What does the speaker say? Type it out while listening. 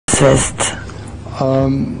podsvest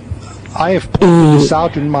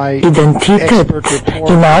i identitet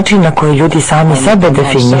i način na koji ljudi sami sebe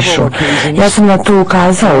definišu. Ja sam na to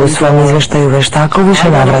ukazao u svom izveštaju veštaka u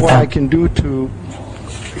više navrata.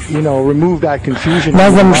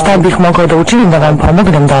 Ne znam šta bih mogao da učinim da vam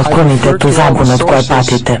pomognem da otklonite tu zabunu od koje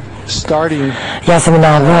patite. Ja sam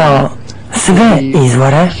naveo sve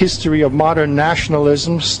izvore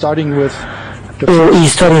u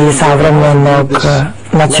istoriji savremenog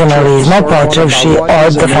nacionalizma, počevši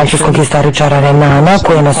od francuskog istoričara Renana,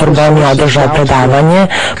 koji je na Sorboni održao predavanje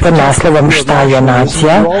pod naslovom Šta je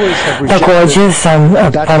nacija. Također sam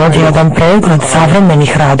ponudio jedan pregled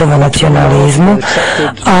savremenih radova nacionalizmu,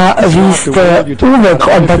 a vi ste uvek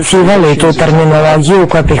odbacivali tu terminologiju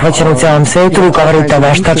koja je prihvaćena u celom svetu. Vi govorite o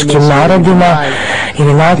veštačkim narodima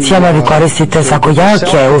ili nacijama, vi koristite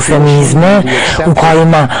svakojake eufemizme u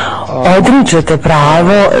kojima odričete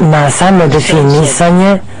pravo na samodefinisanje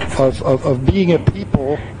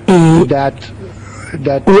i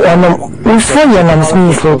u onom usvojenom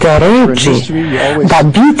smislu te reči da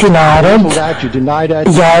biti narod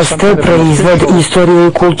jeste proizvod istorije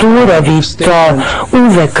i kulture. Vi to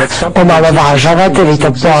uvek omalovažavate, vi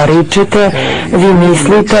to poričete, vi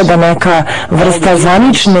mislite da neka vrsta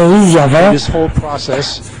zvanične izjave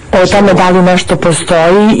o tome da li nešto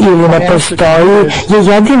postoji ili ne postoji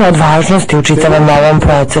je jedina od važnosti u čitavom ovom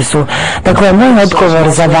procesu. Dakle, moj odgovor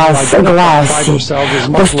za vas glasi: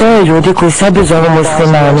 postoje ljudi koji sebe zovu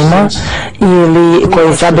muslimanima ili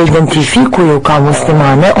koji sebe identifikuju kao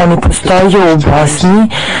muslimane. Oni postoje u Bosni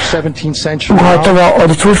gotovo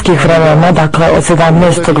od turskih vremena, dakle od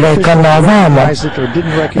 17. veka na ovamo.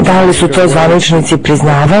 Da li su to zvaničnici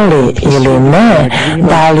priznavali ili ne,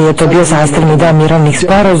 da li je to bio sastavni deo mirovnih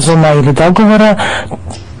sporazuma ili dogovora,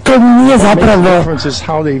 to nije zapravo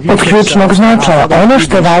od ključnog značaja. Ono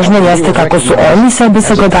što je važno jeste kako su oni sebe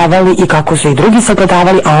sagledavali i kako su i drugi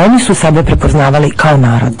sagledavali, a oni su sebe prepoznavali kao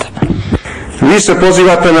narod. Vi se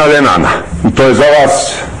pozivate na Renana, to je za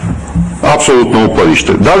vas apsolutno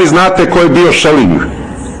uporište. Da li znate ko je bio Schelling?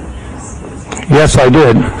 Yes, I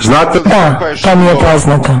did. Da, to mi je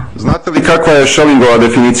poznato. Znate li kakva je Schellingova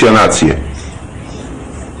definicija nacije?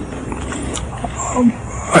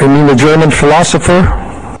 I mean the German philosopher?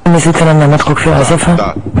 Mislite na nemačkog filozofa?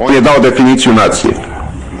 Da, on je dao definiciju nacije.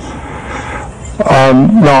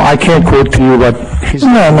 No, I can't quote to you, but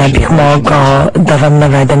Ne bih mogao da vam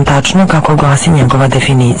navedem tačno kako glasi njegova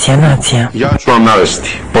definicija nacija. Ja ću vam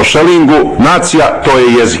navesti. Po Schellingu nacija to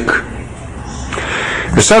je jezik.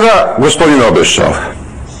 Sada, gospodine Oberschall,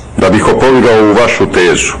 da bih opovrgao u vašu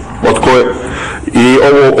tezu i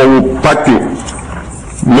ovu patnju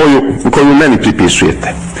moju koju meni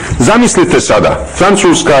pripisujete. Zamislite sada,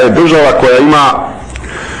 Francuska je država koja ima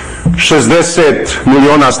 60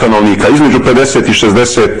 miliona stanovnika, između 50 i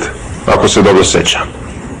 60, ako se dobro sećam.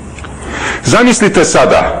 Zamislite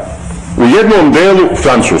sada, u jednom delu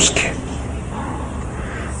Francuske,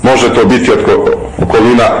 može to biti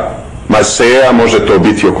okolina Marseja, može to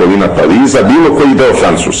biti okolina Pariza, bilo koji deo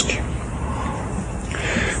Francuske.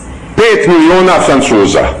 5 miliona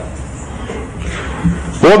Francuza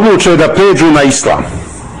odluče da pređu na islam.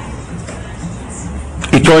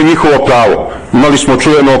 I to je njihovo pravo. Imali smo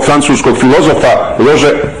čuvenog francuskog filozofa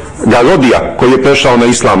Rože Garodija, koji je prešao na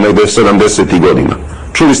islam negde 70. godina.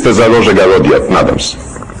 Čuli ste za Rože Garodija, nadam se.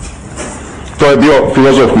 To je bio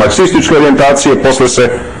filozof marksističke orijentacije, posle se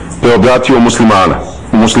preobratio u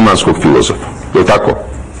muslimanskog filozofa. Je li tako?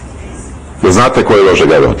 Jel znate ko je Rože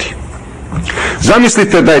Garodi?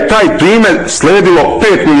 Zamislite da je taj primer sledilo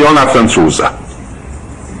 5 miliona Francuza.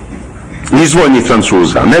 Izvornih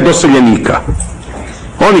Francuza, ne doseljenika.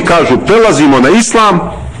 Oni kažu, prelazimo na islam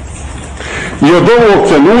i od ovog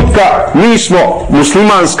trenutka mi smo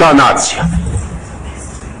muslimanska nacija.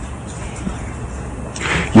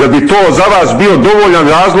 Jer bi to za vas bio dovoljan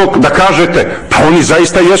razlog da kažete, pa oni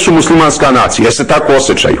zaista jesu muslimanska nacija, jer se tako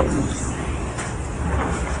osjećaju.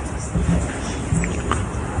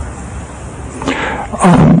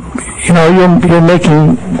 You know, you're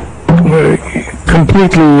making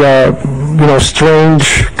completely strange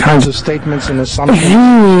kinds of statements and assumptions.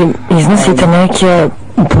 Vi iznosite neke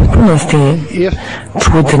u potpunosti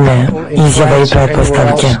čudne izjave i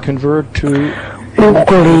pretpostavke.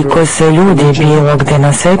 Ukoliko se ljudi bilo gde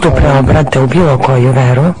na svetu preobrate u bilo koju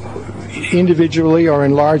veru,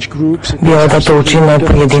 bilo da to učine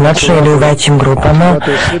pojedinačno ili u većim grupama,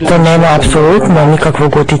 to nema apsolutno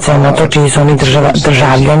nikakvog uticaja na to čiji su oni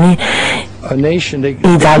državljani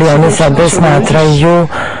i da li oni sebe smatraju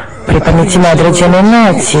pripadnicima određene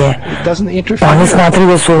nacije. Oni smatraju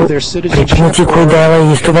da su pripadnici koji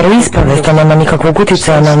dele istu veroispovest, to nema nikakvog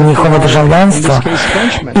uticaja na njihovo državljanstvo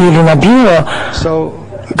ili na bilo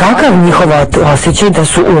kakav njihov osjećaj da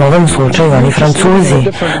su u ovom slučaju oni Francuzi.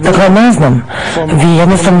 Dakle, ne znam, vi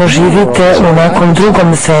jednostavno živite u nekom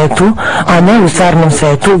drugom svetu, a ne u stvarnom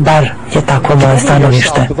svetu, bar je tako moje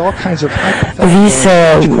stanovište. Vi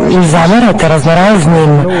se zamarate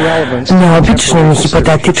raznoraznim, neobičnim i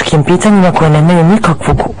hipotetičkim pitanjima koje nemaju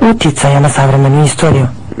nikakvog uticaja na savremenu istoriju.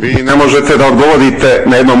 Vi ne možete da odgovorite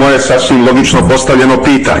na jedno moje sasvim logično postavljeno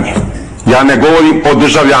pitanje. Ja ne govorim o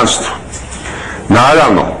državljanstvu.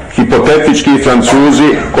 Naravno, hipotetički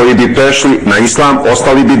Francuzi koji bi prešli na islam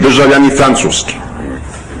ostali bi državljani francuski.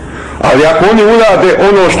 Ali ako oni urade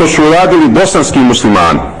ono što su uradili bosanski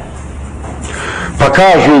muslimani, pa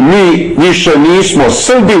kažu mi više nismo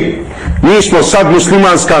Srbi, mi smo sad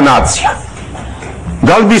muslimanska nacija,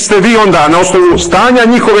 da li biste vi onda na osnovu stanja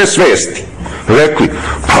njihove svesti rekli,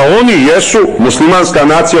 pa oni jesu muslimanska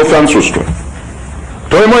nacija u Francuskoj?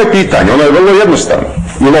 To je moje pitanje, ono je vrlo jednostavno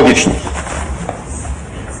i logično.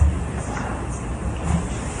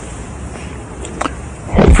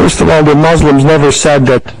 First of all, the Muslims never said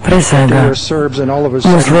that Pre svega,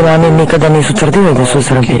 muslimani nikada nisu tvrdili da su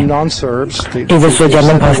Srbi i da su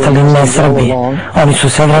odjednom postali ne Srbi. Oni su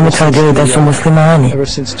sve vreme tvrdili da su muslimani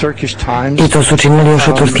i to su činili još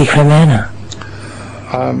od turskih vremena.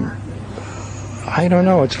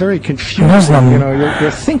 Ne znam,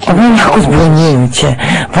 ovo je jako zbunjujuće.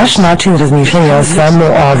 Vaš način razmišljanja o svemu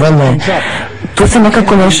ovome, tu se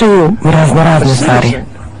nekako mešaju razne stvari.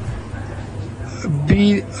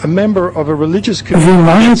 Vi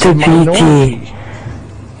možete biti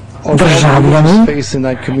državljanin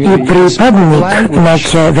i pripadnik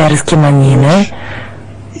neke verske manjine,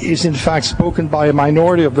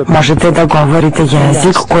 možete da govorite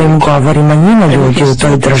jezik kojim govori manjina ljudi u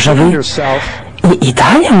toj državi i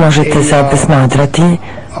dalje možete sebe smatrati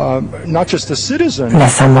ne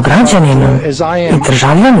samo građaninom i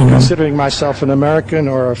državljaninom,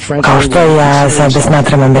 kao što ja sebe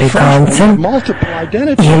smatram Amerikancem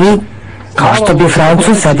ili kao što bi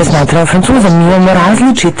Francuz sebe smatrao Francuzom. Mi imamo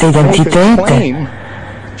različite identitete.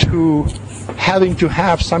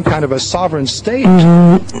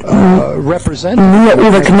 Nije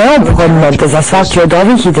uvek neophodno da za svaki od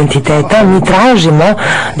ovih identiteta mi tražimo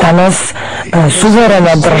da nas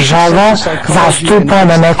suverena država zastupa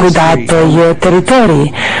na nekoj datoj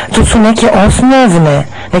teritoriji. Tu su neki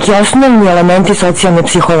osnovni elementi socijalne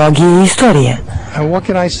psihologije i istorije.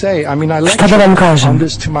 Šta da vam kažem?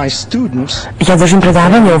 Ja držim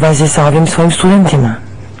predavanje u vezi sa ovim svojim studentima.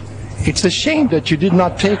 I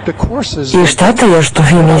šteta je što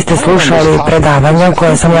vi niste slušali predavanja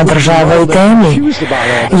koje sam ja držala u temi,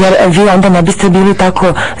 jer vi onda ne biste bili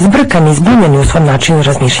tako zbrkani, zbunjeni u svom načinu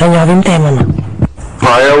razmišljanja o ovim temama.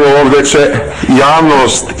 Pa evo ovdje će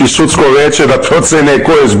javnost i sudsko veće da procene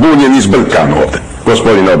ko je zbunjen i zbrkan ovdje,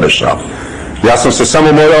 gospodine Oberschall. Ja sam se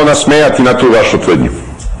samo morao nasmejati na tu vašu tvrdnju.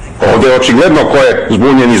 Ovdje je očigledno ko je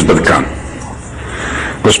zbunjen i zbrkan.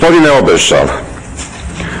 Gospodine Oberschall,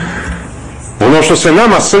 ono što se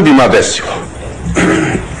nama Srbima desilo,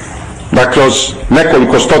 da kroz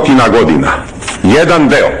nekoliko stotina godina jedan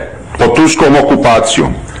deo pod turskom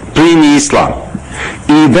okupacijom primi islam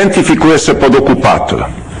i identifikuje se pod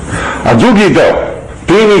okupatorom, a drugi deo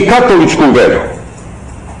primi katoličku veru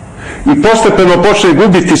i postepeno počne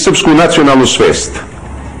gubiti srpsku nacionalnu svest,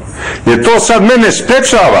 jer to sad mene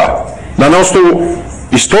sprečava da na osnovu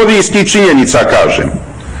istorijskih činjenica kažem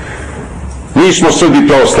mi smo Srbi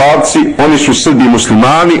pravoslavci, oni su Srbi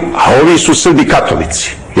muslimani, a ovi su Srbi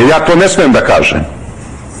katolici. Jer ja to ne smijem da kažem.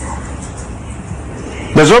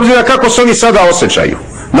 Bez obzira kako se oni sada osjećaju.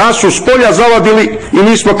 Nas su s polja zavadili i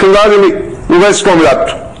mi smo krvarili u verskom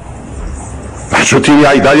ratu. Međutim,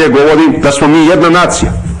 ja i dalje govorim da smo mi jedna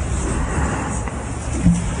nacija.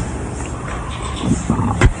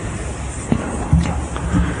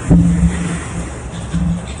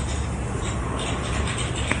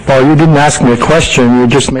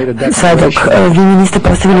 Svjedok, vi niste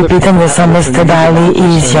postavili pitanje, samo ste dali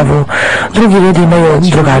izjavu. Drugi ljudi imaju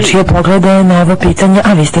drugačije poglede na ovo pitanje,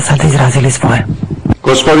 a vi ste sada izrazili svoje.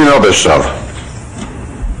 Gospodine Oberschall,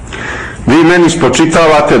 vi meni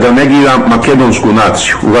spočitavate da negiram makedonsku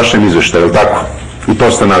naciju u vašem izveštaju, tako? I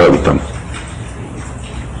to ste naveli tamo.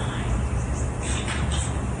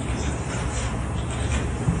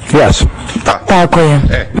 Yes. Tako je.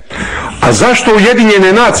 A zašto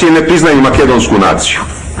Ujedinjene nacije ne priznaju makedonsku naciju?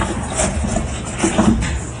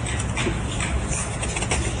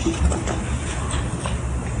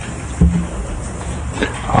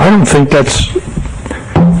 I don't think that's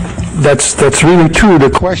that's really true. The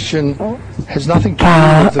question has nothing to do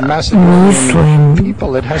with the Macedonian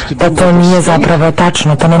people. It has to do with to nije zapravo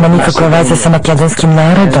tačno, to nema nikakve veze sa makedonskim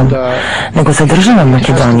narodom, nego sa državom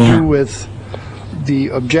Makedonija.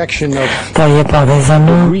 To je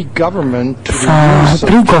povezano sa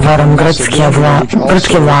prigovorom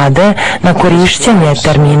grčke vlade na korišćenje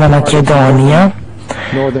termina Makedonija.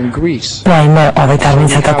 Naime, ovaj termin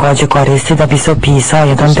se također koristi da bi se opisao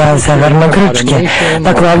jedan deo severne Grčke.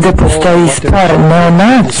 Dakle, ovdje postoji spor ne o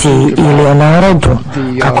naciji ili o narodu,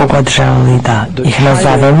 kako god želi da ih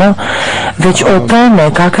nazovemo, već o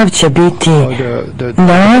tome kakav će biti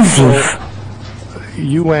naziv,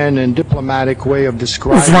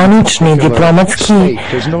 zvanični diplomatski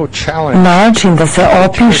način da se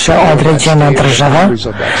opiše određena država.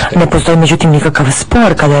 Ne postoji međutim nikakav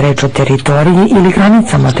spor kada je reč o teritoriji ili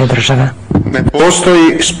granicama te države. Ne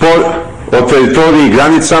postoji spor o teritoriji i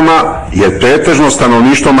granicama jer pretežno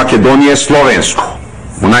stanovništvo Makedonije je slovensko,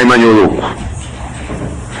 u najmanju ruku.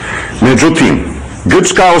 Međutim,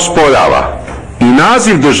 Grčka osporava i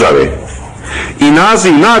naziv države, i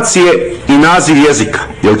naziv nacije, i naziv jezika,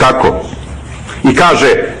 je li tako? I kaže,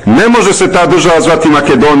 ne može se ta država zvati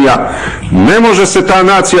Makedonija, ne može se ta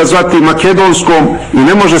nacija zvati makedonskom i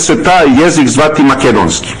ne može se taj jezik zvati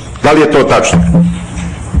makedonski. Da li je to tačno?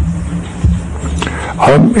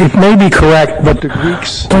 It may be correct, but the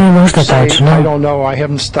Greeks to je možda tačno,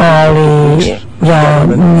 ali ja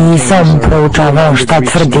nisam proučavao šta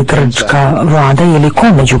tvrdi grčka vlada ili ko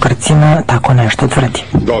među Grcima tako nešto tvrdi.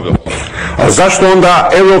 Dobro. A zašto onda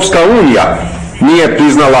Evropska unija nije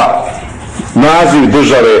priznala naziv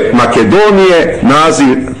države Makedonije,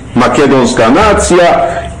 naziv makedonska nacija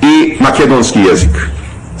i makedonski jezik?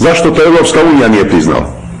 Zašto to Evropska unija nije priznala?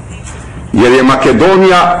 Jer je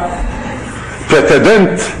Makedonija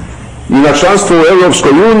pretendent i na članstvo u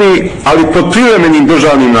Evropskoj uniji, ali pod privremenim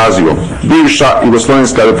državnim nazivom, bivša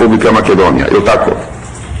Jugoslovenska republika Makedonija, je li tako?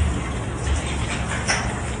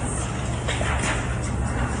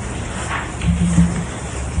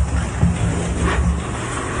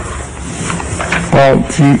 Well,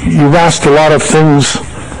 you've asked a lot of things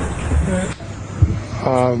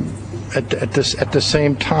at the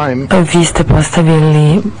same time. Vi ste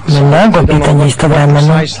postavili mnogo pitanja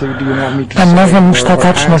istovremeno, pa ne znam šta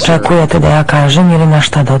tačno očekujete da ja kažem ili na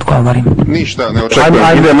šta da odgovorim. Ništa ne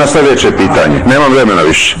očekujem, idem na sljedeće pitanje, nemam vremena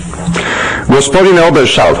više. Gospodine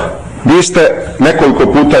Oberschall, vi ste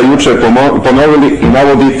nekoliko puta jučer ponovili i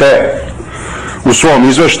navodite u svom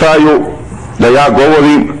izveštaju da ja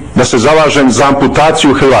govorim da se zalažem za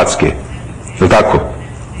amputaciju Hrvatske, je li tako?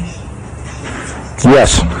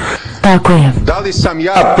 Yes. Tako je. Da li sam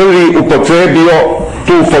ja prvi upotrebio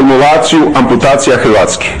tu formulaciju amputacija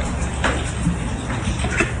Hrvatske?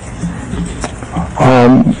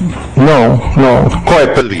 No. Ko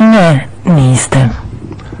je prvi? Ne, niste.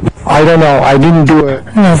 I don't know, I didn't do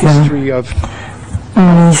Ne znam.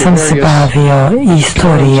 Nisam se bavio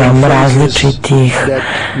istorijom različitih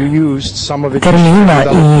termina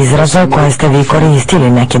i izraza koje ste vi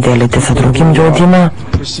koristili. Neke delite sa drugim ljudima,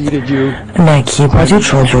 neki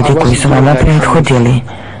potiču od ljudi koji su vama prethodili.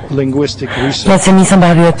 Ja se nisam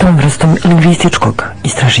bavio tom vrstom lingvističkog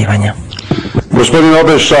istraživanja. Gospodin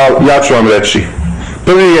Oberschall, ja ću vam reći.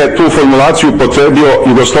 Prvi je tu formulaciju potrebio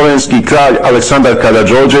jugoslovenski kralj Aleksandar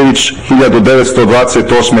Karađorđević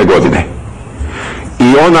 1928. godine.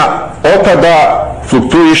 I ona otada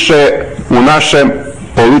fluktuiše u našem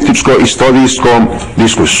političko-istorijskom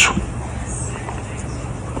diskursu.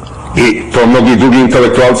 I to mnogi drugi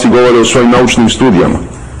intelektualci govore u svojim naučnim studijama.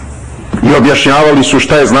 I objašnjavali su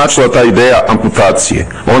šta je značila ta ideja amputacije.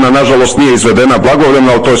 Ona, nažalost, nije izvedena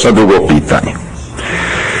blagovremeno, ali to je sad drugo pitanje.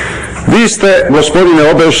 Vi ste,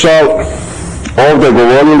 gospodine Oberschall, ovdje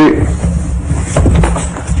govorili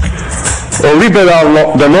o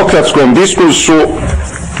liberalno-demokratskom diskursu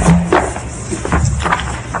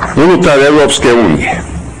unutar Evropske unije.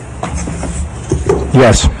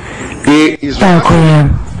 Yes. I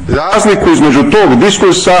razliku između tog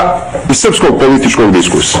diskursa i srpskog političkog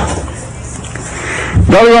diskursa.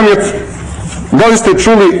 Da li ste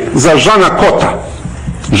čuli za Žana Kota?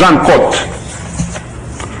 Žan Kot.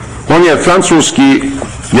 On je francuski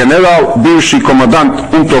general, bivši komandant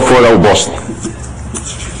UNTOFOR-a u Bosni.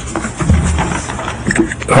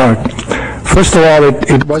 First of all,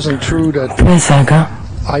 it wasn't true that Pre svega,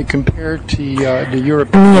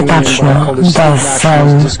 Nije tačno da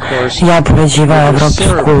sam ja poređivao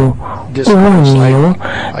Evropsku uniju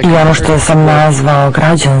i ono što sam nazvao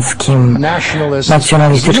građanskim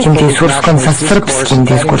nacionalističkim diskursom sa srpskim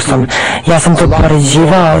diskursom. Ja sam to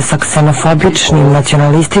poređivao sa ksenofobičnim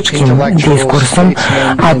nacionalističkim diskursom,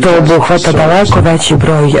 a to obuhvata daleko veći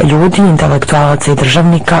broj ljudi, intelektualaca i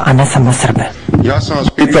državnika, a ne samo Srbe. Ja sam vas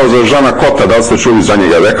pitao za Žana Kota, da li ste čuli za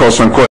njega? Rekao sam ko